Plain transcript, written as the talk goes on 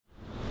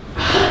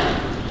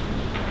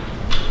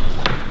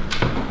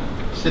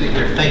sitting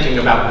here thinking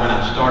about when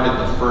I started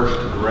the first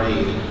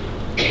grade,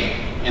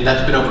 and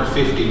that's been over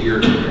 50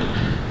 years ago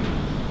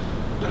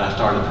that I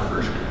started the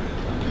first grade.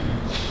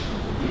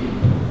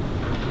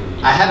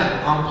 I had an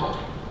uncle,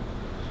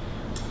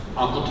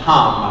 Uncle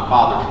Tom, my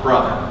father's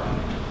brother.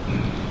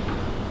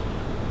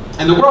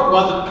 And the world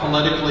wasn't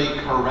politically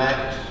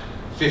correct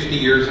 50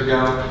 years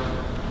ago.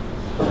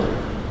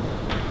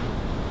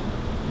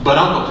 But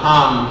Uncle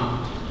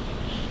Tom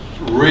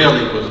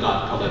really was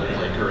not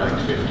politically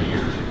correct 50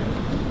 years ago.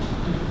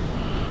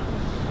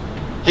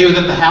 He was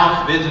at the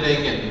house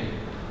visiting, and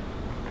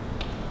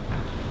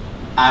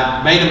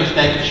I made a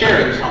mistake of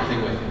sharing something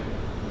with him.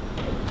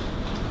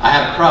 I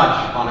had a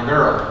crush on a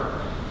girl.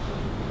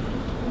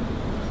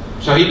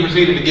 So he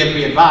proceeded to give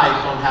me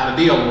advice on how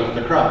to deal with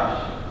the crush.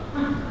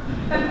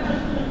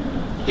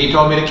 He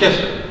told me to kiss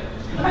her.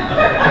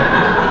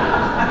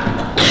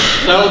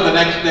 So the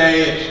next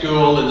day at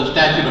school, and the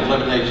statute of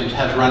limitations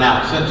has run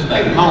out since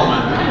that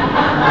moment,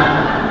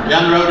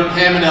 down the road at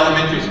Hammond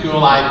Elementary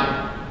School, I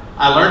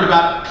learned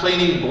about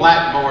cleaning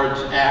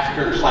blackboards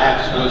after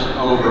class was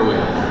over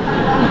with.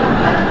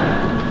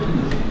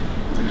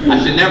 I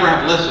should never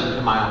have listened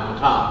to my Uncle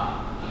Tom.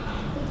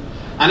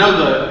 I know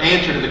the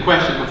answer to the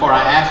question before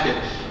I ask it.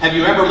 Have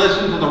you ever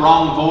listened to the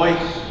wrong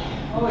voice?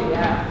 Oh,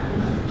 yeah.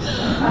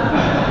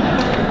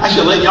 I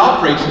should let y'all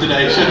preach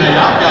today, shouldn't I?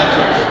 Y'all got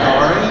some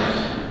stories.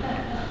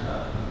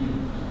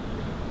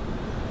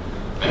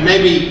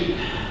 Maybe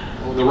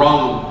the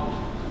wrong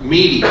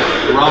media,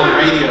 the wrong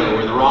radio,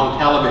 or the wrong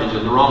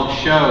television, the wrong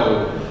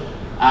show.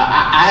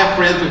 I have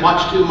friends that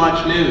watch too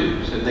much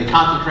news, and they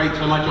concentrate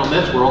so much on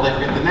this world they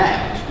forget the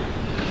next.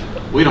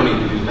 We don't need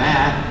to do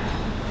that.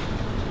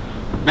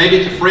 Maybe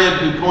it's a friend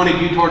who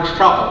pointed you towards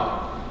trouble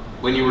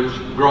when you were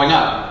growing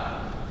up.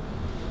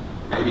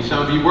 Maybe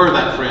some of you were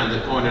that friend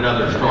that pointed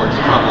others towards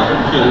trouble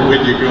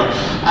when you grew up.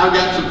 I've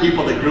got some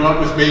people that grew up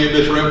with me in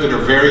this room that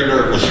are very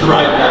nervous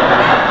right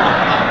now.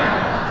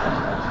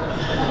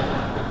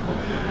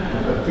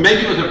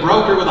 Maybe it was a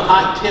broker with a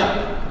hot tip,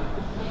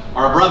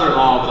 or a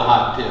brother-in-law with a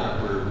hot tip.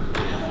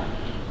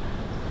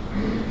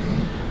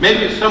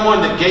 Maybe it's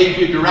someone that gave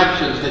you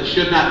directions that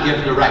should not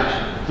give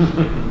directions.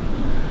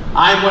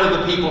 I'm one of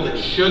the people that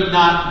should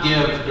not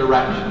give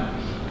directions.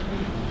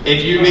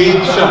 If you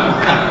need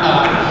someone,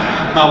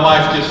 my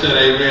wife just said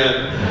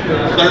amen.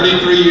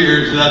 33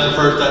 years, and that's the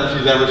first time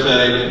she's ever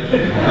said amen.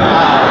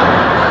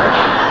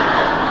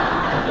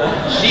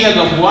 She has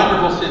a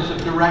wonderful sense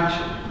of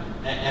direction,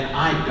 and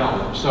I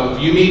don't. So if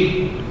you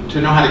need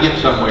to know how to get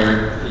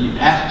somewhere, you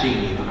ask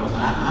Jeannie, because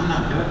I'm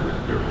not good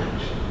with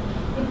direction.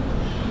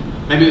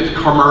 Maybe it's a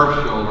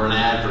commercial or an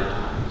advertise.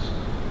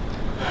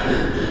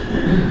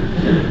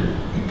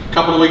 A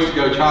couple of weeks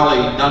ago,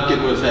 Charlie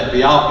Duncan was at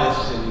the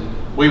office, and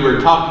we were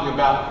talking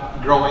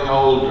about growing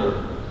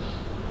older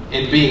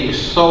and being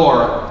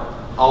sore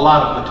a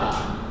lot of the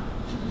time.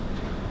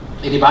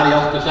 Anybody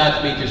else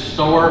besides me just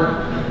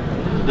sore?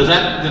 Does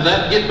that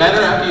get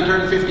better after you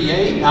turn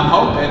 58? I'm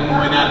hoping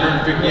when I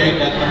turn 58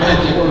 that's the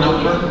magic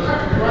number.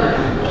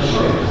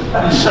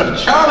 So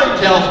Charlie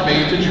tells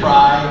me to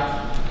try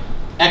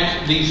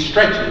these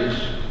stretches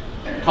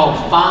called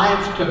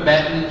 5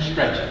 Tibetan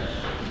stretches.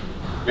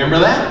 Remember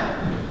that?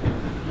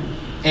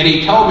 And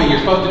he told me you're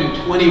supposed to do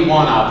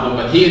 21 of them,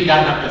 but he had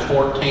gotten up to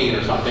 14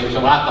 or something. So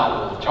I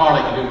thought, well,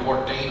 Charlie can do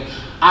 14.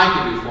 I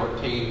can do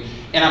 14.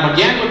 And I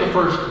began with the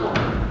first one.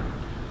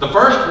 The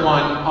first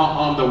one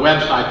on the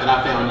website that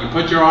I found, you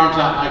put your arms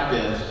out like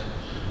this.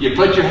 You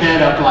put your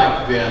head up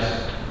like this.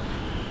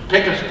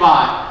 Pick a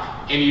spot,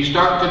 and you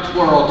start to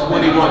twirl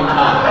 21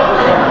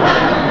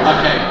 times.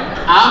 Okay,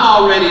 I'm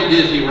already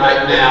dizzy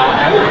right now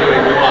after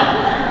doing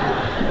one.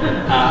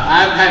 I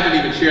haven't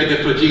even shared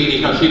this with Jeannie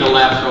because she'd have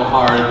laughed so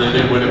hard that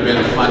it would have been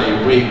a funny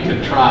week to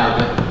try.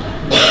 But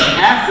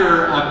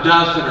after a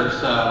dozen or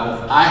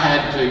so, I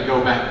had to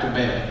go back to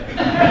bed.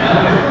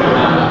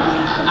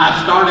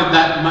 I started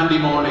that Monday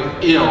morning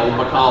ill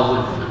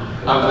because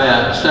of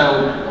that.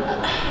 So,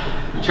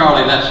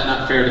 Charlie, that's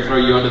not fair to throw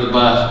you under the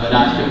bus, but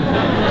I shouldn't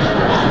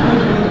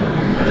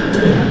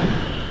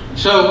know.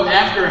 So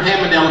after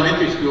Hammond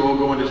Elementary School,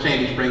 going to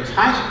Sandy Springs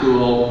High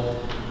School,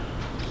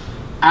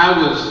 I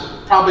was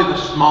probably the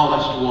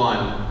smallest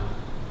one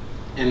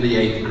in the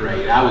 8th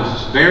grade. I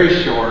was very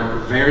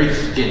short, very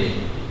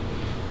skinny,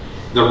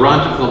 the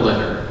runt of the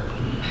litter.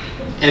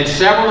 And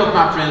several of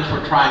my friends were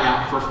trying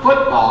out for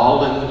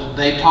football, and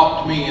they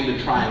talked me into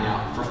trying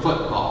out for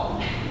football.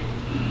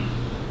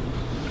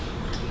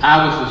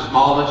 I was the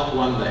smallest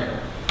one there.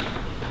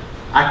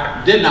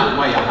 I did not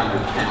weigh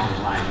 100 pounds,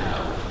 I know.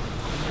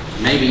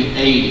 Maybe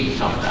 80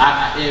 something.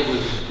 It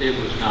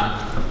was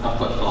not a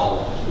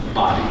football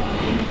body.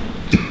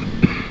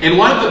 And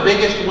one of the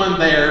biggest one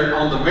there,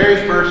 on the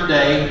very first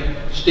day,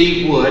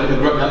 Steve Wood, who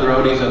grew up down the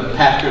road, he's a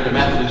pastor at the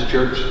Methodist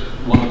Church,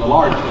 one of the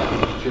large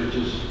Methodist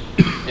churches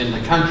in the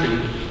country.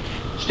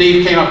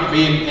 Steve came up to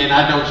me, and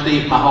I'd known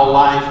Steve my whole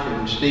life,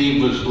 and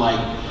Steve was like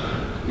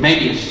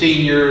maybe a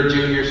senior,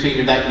 junior,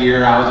 senior that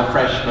year. I was a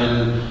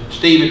freshman.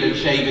 Steve had been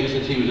shaving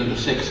since he was in the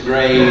 6th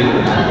grade.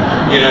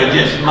 You know,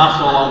 just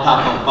muscle on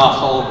top of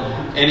muscle.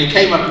 And he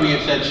came up to me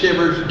and said,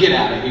 "Shivers, get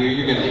out of here.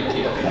 You're going to get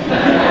killed."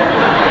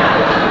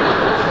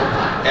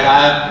 And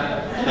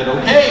I said,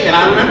 "Okay." And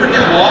I remember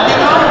just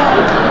walking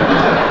on.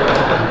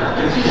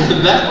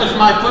 That was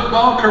my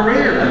football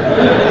career.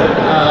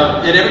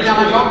 And every time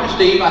I talk to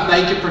Steve, I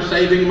thank him for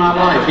saving my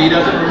life. He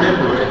doesn't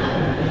remember it.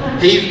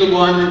 He's the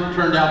one that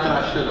turned out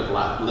that I should have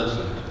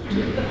listened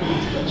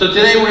to. So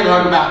today we're going to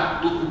talk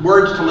about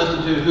words to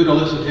listen to, who to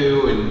listen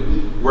to,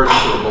 and words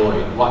to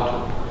avoid, what to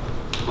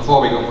avoid.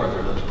 Before we go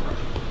further, let's pray.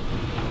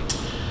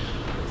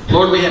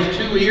 Lord, we have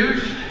 2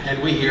 ears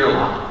and we hear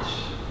lots.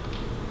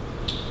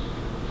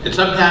 And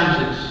sometimes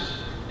it's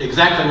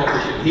exactly what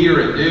we should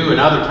hear and do, and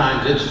other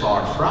times it's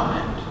far from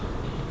it.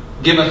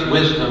 Give us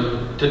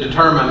wisdom to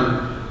determine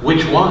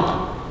which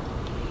one.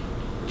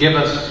 Give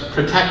us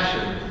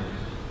protection,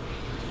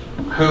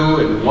 who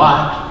and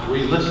what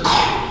we listen to.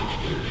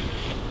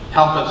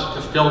 Help us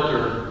to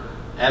filter,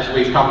 as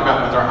we've talked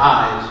about with our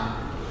eyes,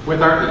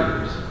 with our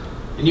ears.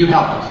 And you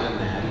help us in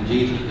that. In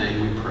Jesus'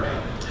 name we pray.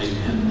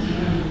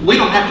 Amen. We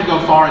don't have to go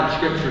far in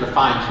Scripture to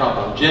find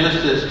trouble.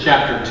 Genesis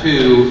chapter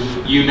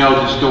 2, you know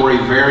the story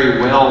very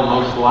well,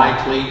 most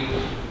likely.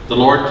 The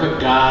Lord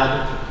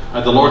God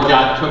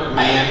took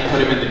man,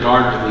 put him in the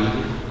Garden of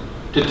Eden,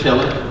 to till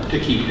it, to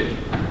keep it.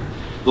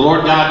 The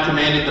Lord God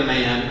commanded the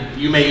man,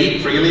 "You may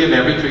eat freely of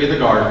every tree of the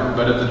garden,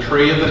 but of the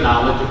tree of the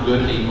knowledge of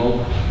good and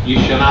evil you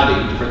shall not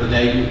eat, for the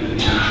day you eat, you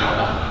shall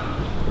die."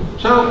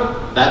 So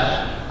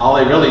that's the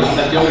only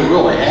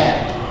rule they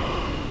had.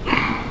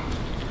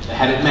 They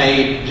had it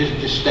made,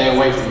 just stay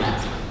away from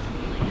that.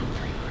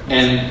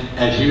 And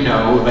as you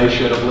know, they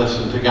should have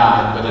listened to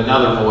God, but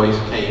another voice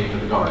came to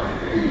the garden.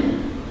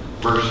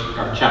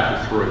 Chapter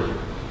 3.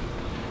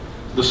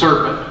 The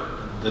serpent,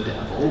 the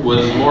devil,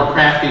 was more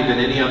crafty than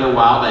any other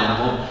wild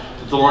animal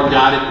that the Lord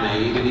God had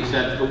made. And he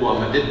said to the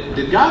woman,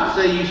 Did God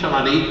say you shall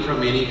not eat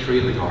from any tree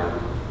of the garden?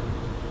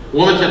 The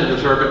woman said to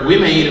the serpent, "We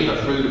may eat of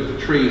the fruit of the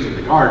trees of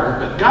the garden,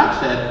 but God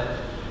said,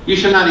 you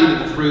shall not eat of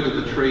the fruit of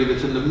the tree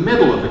that's in the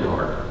middle of the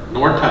garden,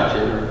 nor touch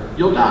it, or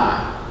you'll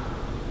die."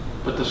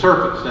 But the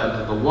serpent said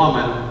to the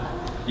woman,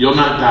 "You'll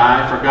not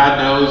die, for God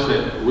knows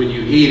that when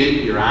you eat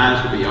it, your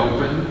eyes will be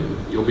opened.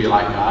 You'll be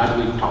like God."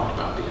 We've talked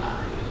about the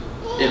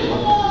eyes. It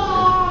looked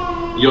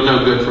good. You'll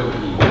know good from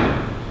evil.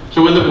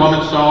 So when the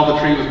woman saw the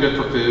tree was good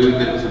for food,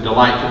 that it was a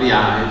delight to the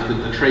eyes,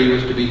 that the tree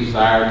was to be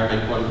desired to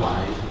make one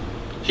wise,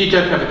 she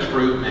took of its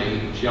fruit and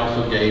ate. She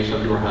also gave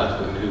some to her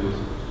husband who was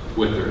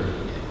with her.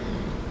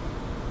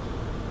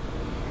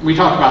 We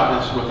talk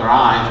about this with our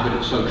eyes, but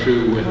it's so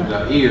true with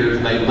the ears.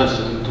 They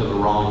listened to the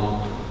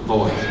wrong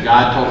voice.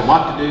 God told them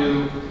what to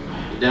do.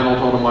 The devil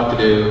told them what to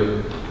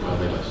do. Well,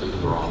 they listened to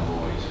the wrong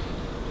voice.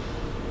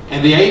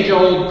 And the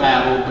age-old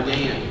battle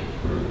began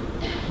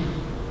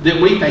that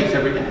we face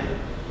every day.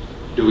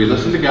 Do we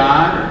listen to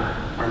God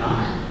or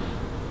not?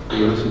 Do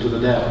we listen to the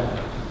devil?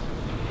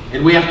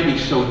 And we have to be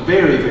so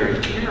very, very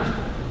careful.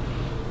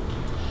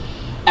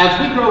 As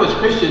we grow as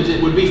Christians,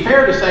 it would be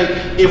fair to say,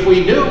 if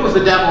we knew it was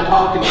the devil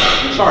talking,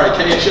 sorry,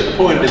 Kay, I shouldn't have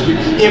pointed at you.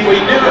 If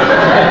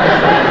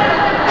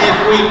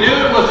we knew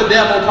it was the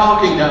devil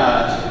talking to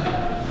us,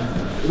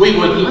 we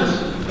would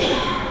listen.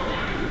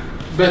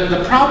 But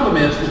the problem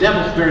is, the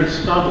devil's very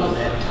stubborn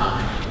at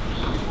times.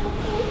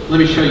 Let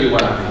me show you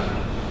what I mean.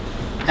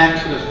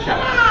 Exodus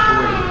chapter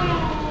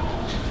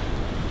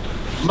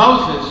 3.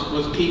 Moses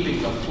was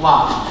keeping the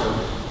flock of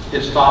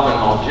his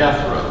father-in-law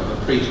Jethro,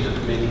 the priest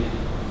of Midian.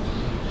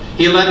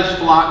 He led his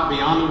flock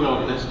beyond the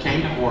wilderness,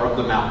 came to Horeb,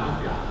 the mountain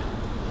of God.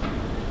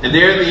 And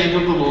there the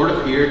angel of the Lord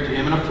appeared to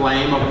him in a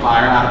flame of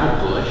fire out of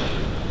a bush.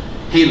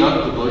 He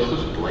looked, the bush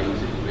was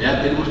blazing,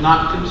 yet it was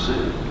not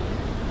consumed.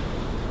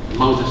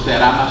 Moses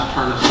said, "I must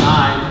turn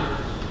aside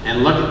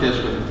and look at this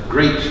with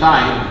great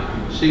sight,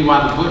 and see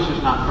why the bush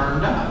is not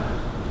burned up."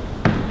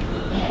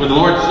 When the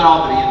Lord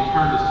saw that he had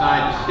turned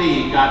aside to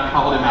see, God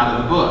called him out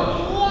of the bush.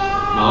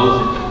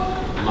 "Moses,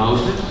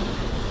 Moses."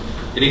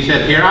 And he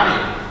said, "Here I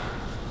am."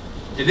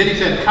 And then he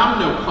said, "Come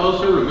no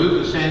closer,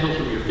 remove the sandals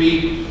from your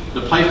feet.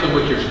 The place on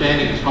which you're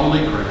standing is holy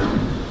ground."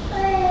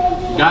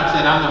 God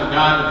said, "I'm the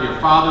God of your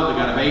father, the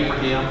God of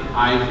Abraham,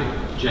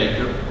 Isaac,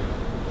 Jacob."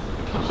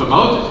 So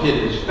Moses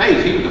hid his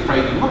face. He was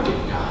afraid to look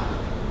at God.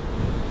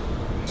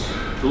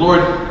 The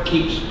Lord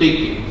keeps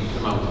speaking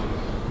to Moses.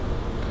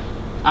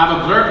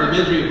 "I've observed the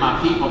misery of my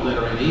people that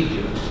are in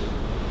Egypt.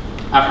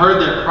 I've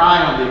heard their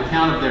cry on the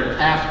account of their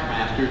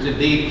taskmasters.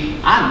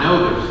 Indeed, I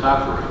know their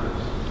sufferings.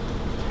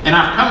 And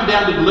I've come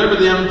down to deliver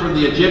them from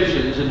the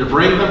Egyptians and to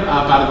bring them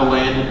up out of the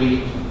land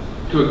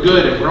to a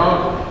good and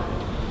broad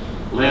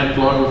land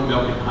flowing with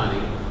milk and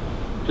honey,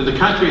 to the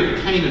country of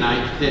the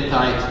Canaanites,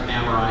 Hittites,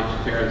 Amorites,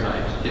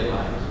 Perizzites,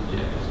 Hittites, and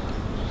Jebusites.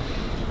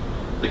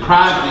 The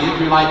cry of the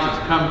Israelites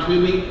has come to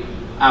me.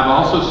 I've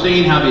also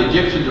seen how the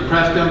Egyptians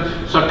oppressed them.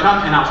 So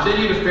come, and I'll send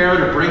you to Pharaoh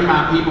to bring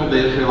my people, the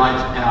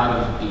Israelites, out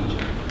of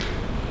Egypt."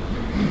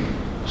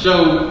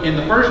 So in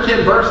the first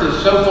 10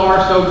 verses, so far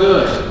so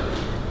good.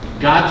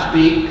 God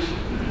speaks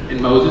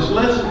and Moses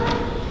listens.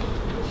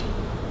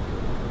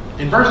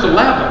 In verse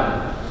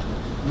 11,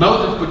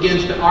 Moses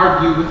begins to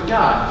argue with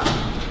God.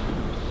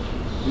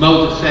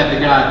 Moses said to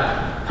God,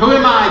 "Who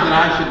am I that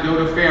I should go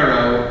to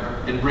Pharaoh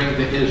and bring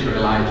the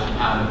Israelites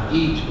out of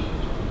Egypt?"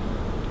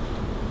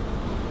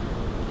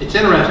 It's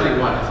interesting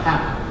what has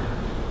happened.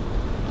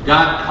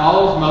 God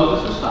calls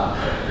Moses aside.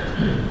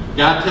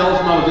 God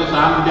tells Moses,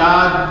 "I'm the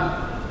God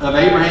of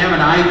Abraham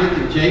and Isaac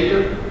and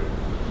Jacob."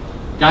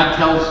 God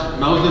tells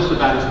Moses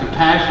about his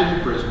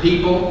compassion for his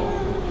people.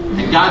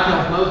 And God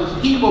tells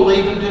Moses he will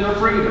lead them to their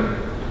freedom.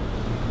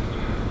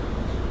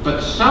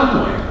 But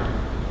somewhere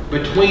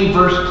between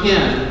verse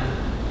 10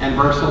 and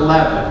verse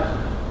 11,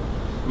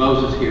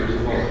 Moses hears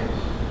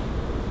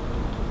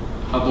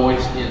a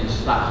voice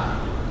inside.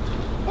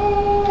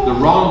 The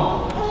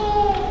wrong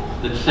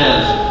voice that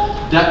says,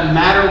 doesn't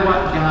matter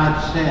what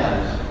God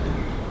says,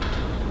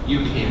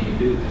 you can't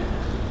do that.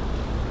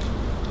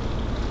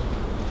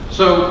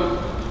 So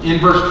in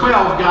verse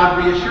 12,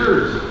 God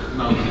reassures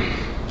Moses,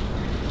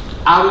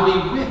 "I will be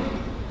with you.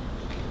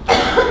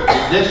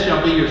 This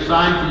shall be your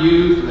sign for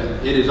you,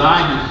 that it is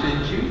I who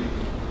sent you.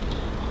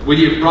 When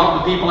you have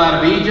brought the people out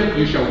of Egypt,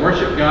 you shall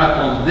worship God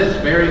on this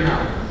very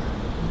mountain."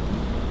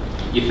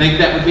 You think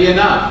that would be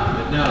enough,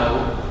 but no.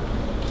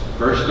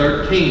 Verse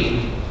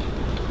 13,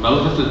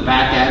 Moses is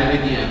back at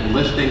it again,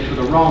 listening to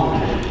the wrong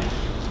voice.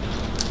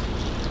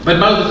 But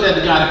Moses said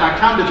to God, "If I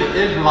come to the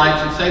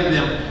Israelites and say to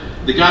them,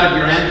 'The God of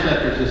your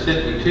ancestors has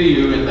sent me to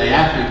you,' and they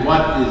ask me,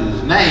 'What is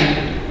his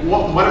name?'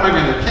 what am I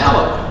going to tell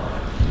them?"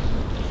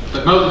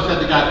 But Moses said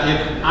to God,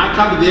 "If I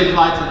come to the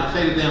Israelites and I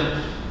say to them,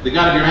 'The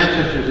God of your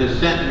ancestors has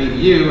sent me to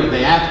you,' and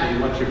they ask me,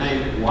 'What's your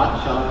name?'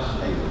 what shall I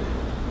say to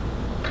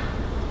them?"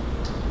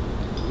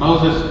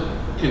 Moses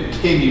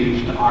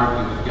continues to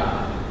argue with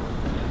God.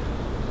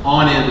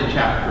 On into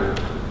chapter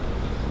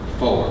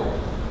 4.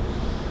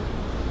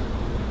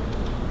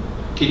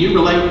 Can you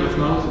relate with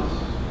Moses?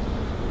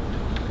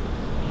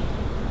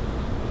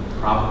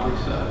 Probably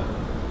so.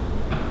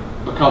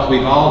 Because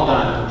we've all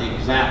done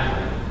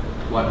exactly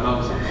what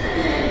Moses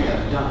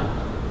has done.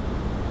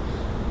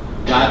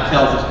 God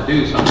tells us to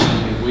do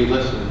something and we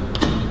listen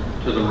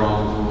to the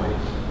wrong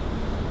voice.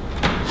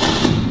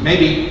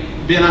 Maybe,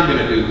 Ben, I'm going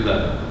to do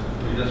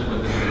this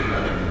with this.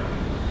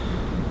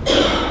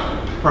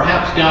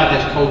 Perhaps God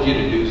has told you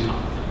to do something.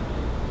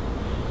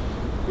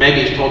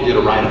 Maybe He's told you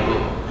to write a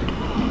book.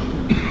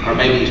 Or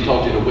maybe He's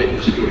told you to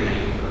witness to a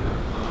neighbor.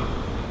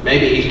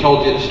 Maybe He's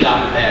told you to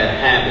stop a bad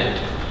habit.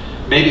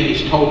 Maybe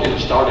He's told you to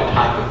start a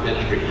type of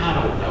ministry. I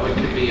don't know. It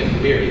could be a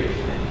myriad of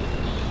things.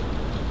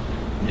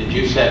 And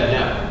you said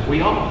no.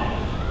 We all have.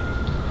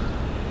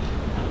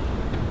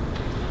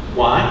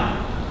 Why?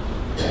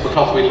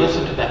 Because we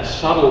listen to that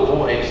subtle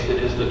voice that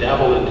is the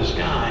devil in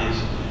disguise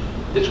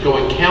that's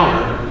going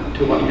counter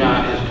to what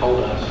God has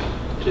told us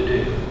to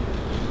do.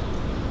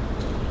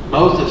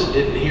 Moses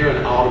didn't hear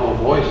an audible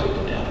voice of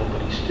the devil,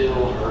 but he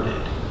still heard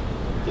it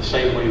the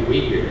same way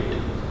we hear it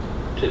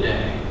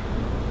today.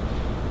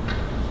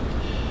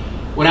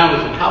 When I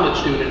was a college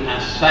student, I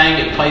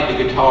sang and played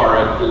the guitar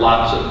at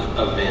lots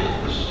of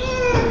events.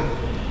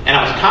 And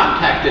I was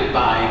contacted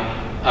by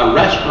a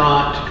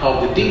restaurant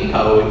called The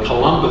Depot in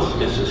Columbus,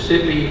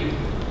 Mississippi.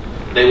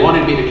 They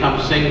wanted me to come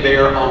sing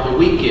there on the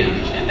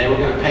weekends, and they were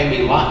going to pay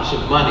me lots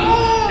of money.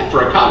 And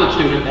for a college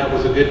student, that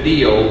was a good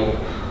deal.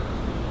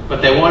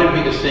 But they wanted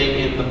me to sing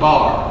in the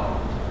bar.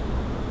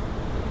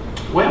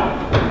 Well,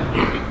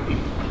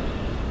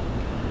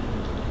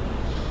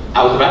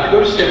 I was about to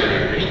go to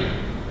seminary,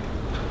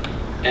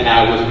 and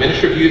I was a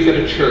minister of youth at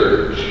a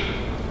church,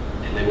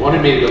 and they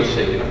wanted me to go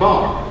sing in a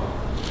bar.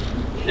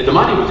 And the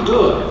money was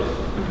good.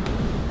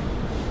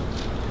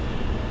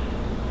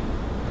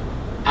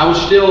 I was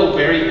still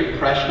very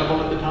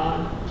impressionable at the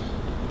time,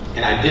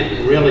 and I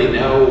didn't really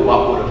know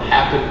what would have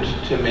happened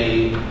to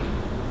me.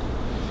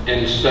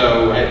 And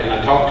so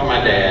I talked to my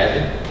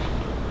dad,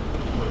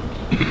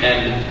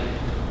 and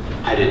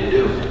I didn't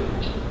do it.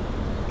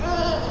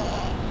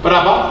 But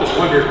I've often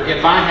wondered,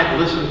 if I had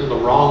listened to the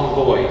wrong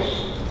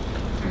voice,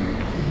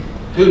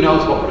 who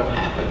knows what would have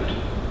happened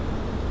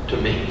to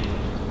me?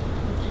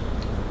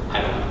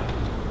 I don't know.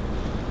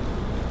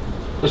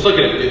 Let's look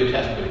at a New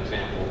Testament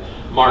example.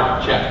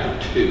 Mark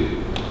chapter 2.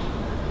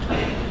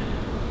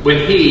 When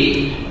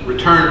he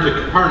returned to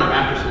Capernaum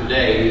after some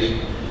days,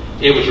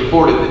 it was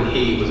reported that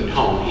he was at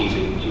home, he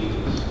being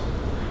Jesus.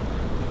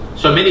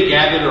 So many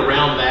gathered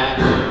around that.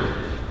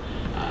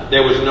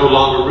 There was no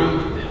longer room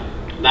for them,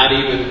 not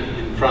even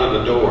in front of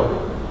the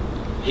door.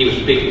 He was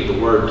speaking the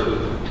word to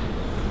them.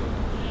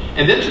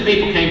 And then some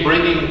people came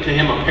bringing to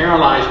him a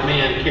paralyzed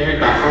man carried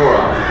by 4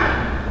 of them.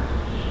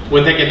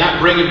 When they could not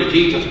bring him to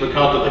Jesus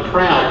because of the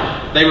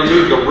crowd, they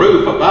removed a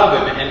roof above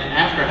him, and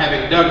after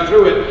having dug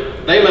through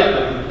it, they let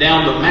them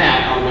down the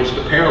mat on which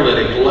the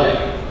paralytic lay.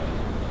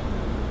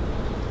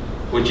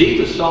 When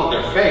Jesus saw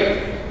their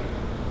faith,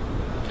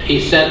 he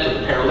said to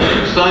the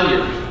paralytic, "Son,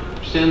 your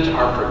sins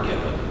are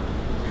forgiven."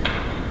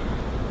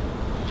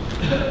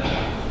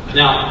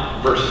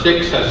 Now, verse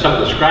 6 says, some of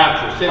the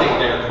scribes were sitting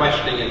there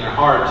questioning in their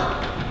hearts,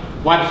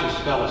 "Why does this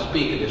fellow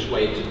speak in this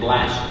way? It's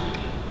blasphemy.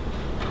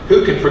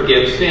 Who can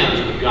forgive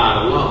sins but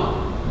God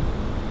alone?"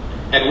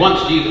 And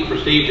once Jesus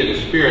perceived in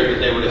his spirit that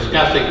they were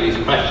discussing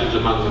these questions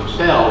among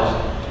themselves,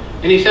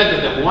 and he said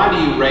to them, "Why do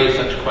you raise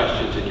such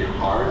questions in your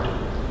heart?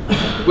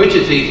 Which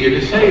is easier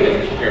to say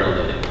to the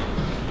paralytic,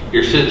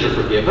 'Your sins are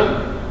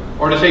forgiven,'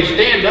 or to say,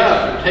 'Stand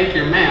up and take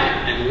your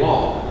mat and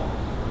walk'?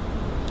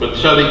 But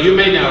so that you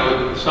may know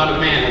that the Son of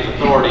Man has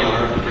authority on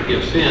earth to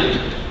forgive sins,"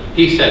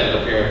 he said to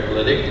the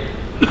paralytic,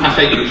 "I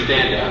say to you,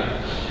 stand up,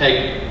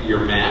 take your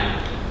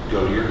mat,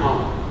 go to your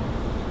home."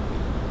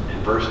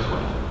 And verse 12.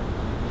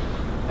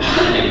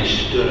 And he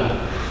stood up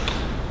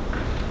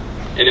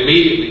and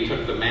immediately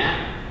took the mat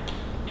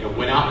and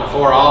went out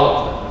before all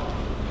of them,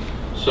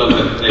 so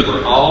that they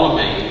were all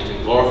amazed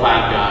and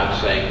glorified God,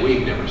 saying,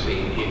 "We've never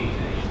seen anything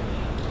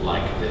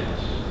like this."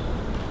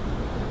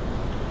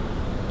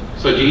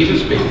 So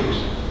Jesus speaks.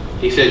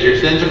 He says, "Your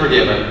sins are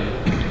forgiven,"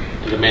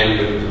 and the man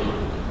moves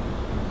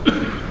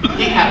on.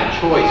 He had a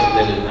choice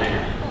then and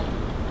there.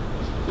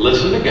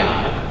 Listen to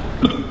God,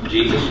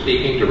 Jesus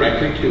speaking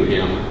directly to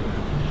him,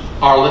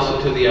 or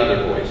listen to the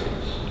other voices.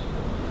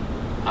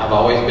 "I've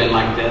always been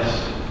like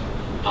this.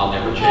 I'll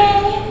never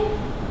change.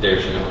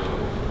 There's no hope."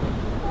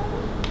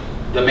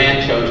 The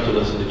man chose to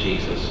listen to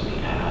Jesus, and he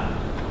got up.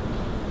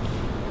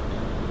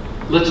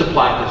 Let's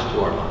apply this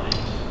to our lives.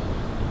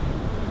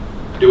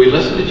 Do we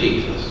listen to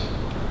Jesus,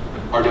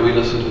 or do we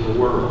listen to the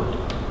world?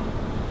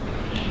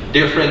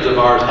 Dear friends of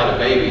ours had a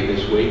baby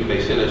this week.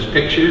 They sent us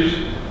pictures.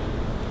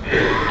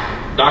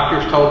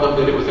 Doctors told them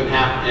that it was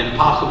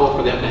impossible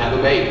for them to have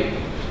a baby.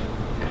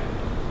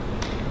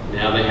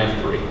 Now they have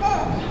 3.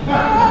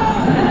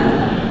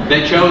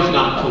 They chose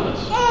not to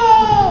listen.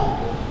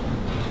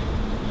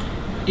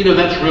 You know,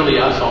 that's really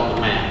us on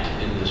the mat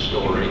in this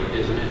story,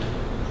 isn't it?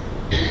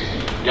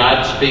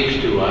 God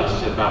speaks to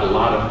us about a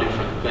lot of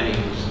different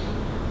things.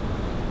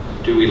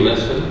 Do we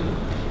listen?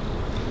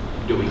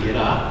 Do we get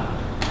up?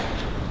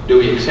 Do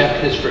we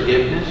accept his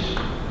forgiveness?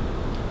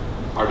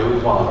 Or do we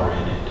wallow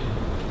in it?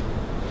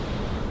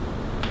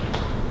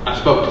 I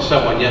spoke to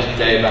someone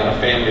yesterday about a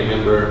family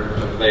member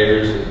of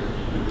theirs. And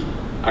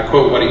I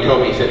quote what he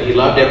told me. He said he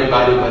loved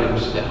everybody but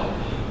himself.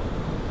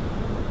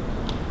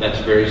 That's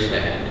very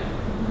sad.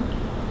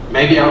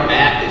 Maybe our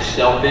mat is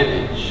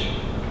self-image.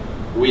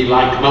 We,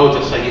 like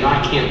Moses, say, I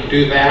can't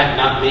do that,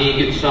 not me,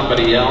 get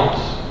somebody else.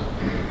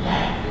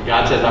 And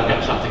God says, I've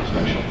got something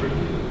special for you.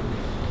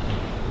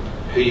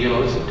 Who are you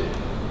going to listen to?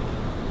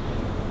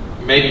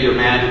 Maybe your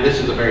mat, and this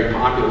is a very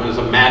popular one, is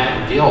a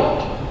mat of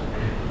guilt.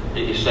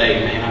 And you say,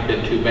 man, I've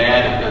been too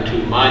bad, I've done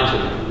too much,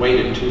 and I've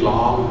waited too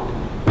long.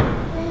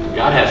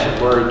 God has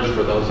some words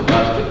for those of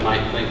us that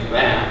might think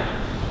that.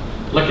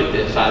 Look at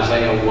this,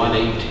 Isaiah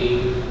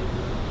 1:18.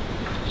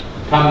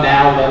 Come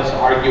now, let us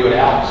argue it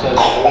out, says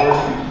the Lord.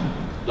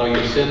 Though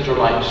your sins are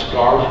like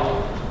scarlet,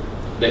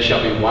 they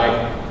shall be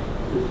white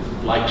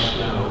like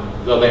snow.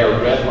 Though they are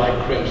red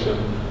like crimson,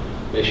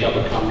 they shall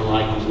become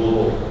like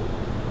wool.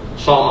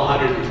 Psalm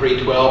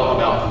 103:12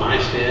 about my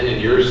sin and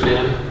your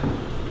sin.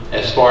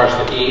 As far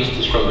as the east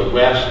is from the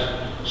west,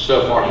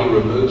 so far he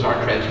removes our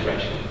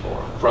transgression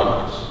from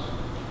us.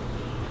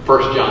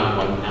 1 John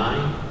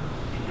 1:9.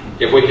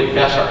 If we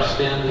confess our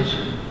sins,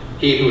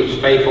 he who is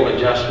faithful and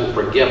just will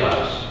forgive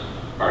us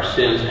our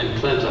sins and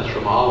cleanse us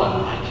from all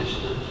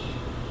unrighteousness.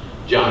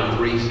 John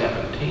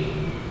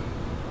 3:17.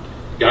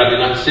 God did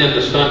not send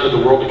the Son to the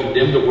world to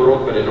condemn the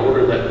world, but in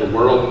order that the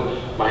world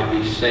might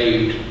be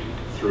saved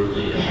through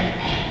him.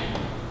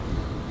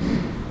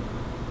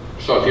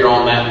 So if you're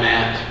on that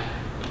mat,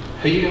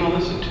 who are you going to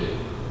listen to?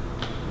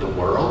 The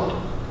world?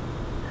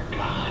 Or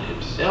God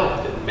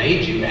himself that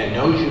made you and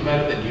knows you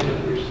better than you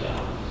know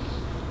yourself?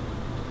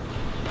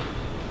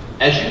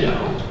 As you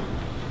know,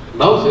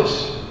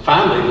 Moses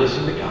finally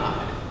listened to God.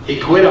 He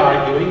quit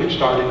arguing and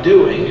started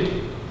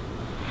doing.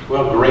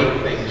 Well,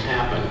 great things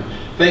happened.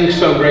 Things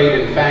so great,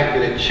 in fact,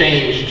 that it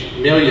changed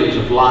millions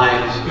of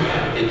lives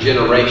in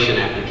generation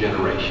after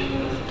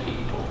generation of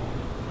people.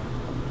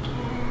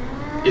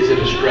 Is it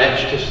a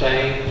stretch to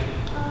say,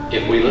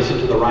 if we listen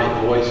to the right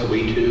voice,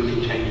 we too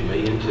can change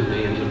millions and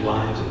millions of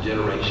lives in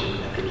generation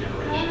after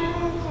generation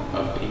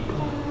of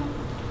people?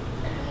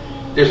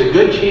 There's a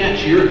good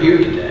chance you're here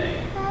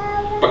today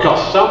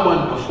because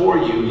someone before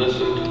you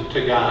listened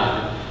to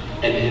God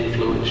and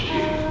influenced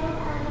you.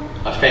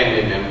 A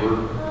family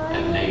member,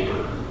 a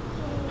neighbor,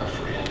 a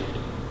friend.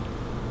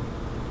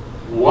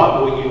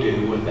 What will you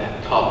do with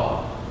that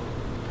call?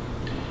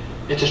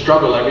 It's a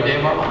struggle every day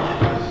of our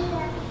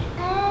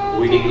lives.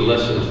 We need to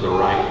listen to the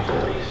right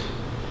voice.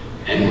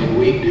 And when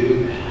we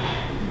do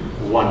that,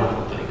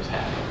 wonderful things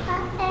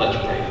happen. Let's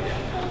pray.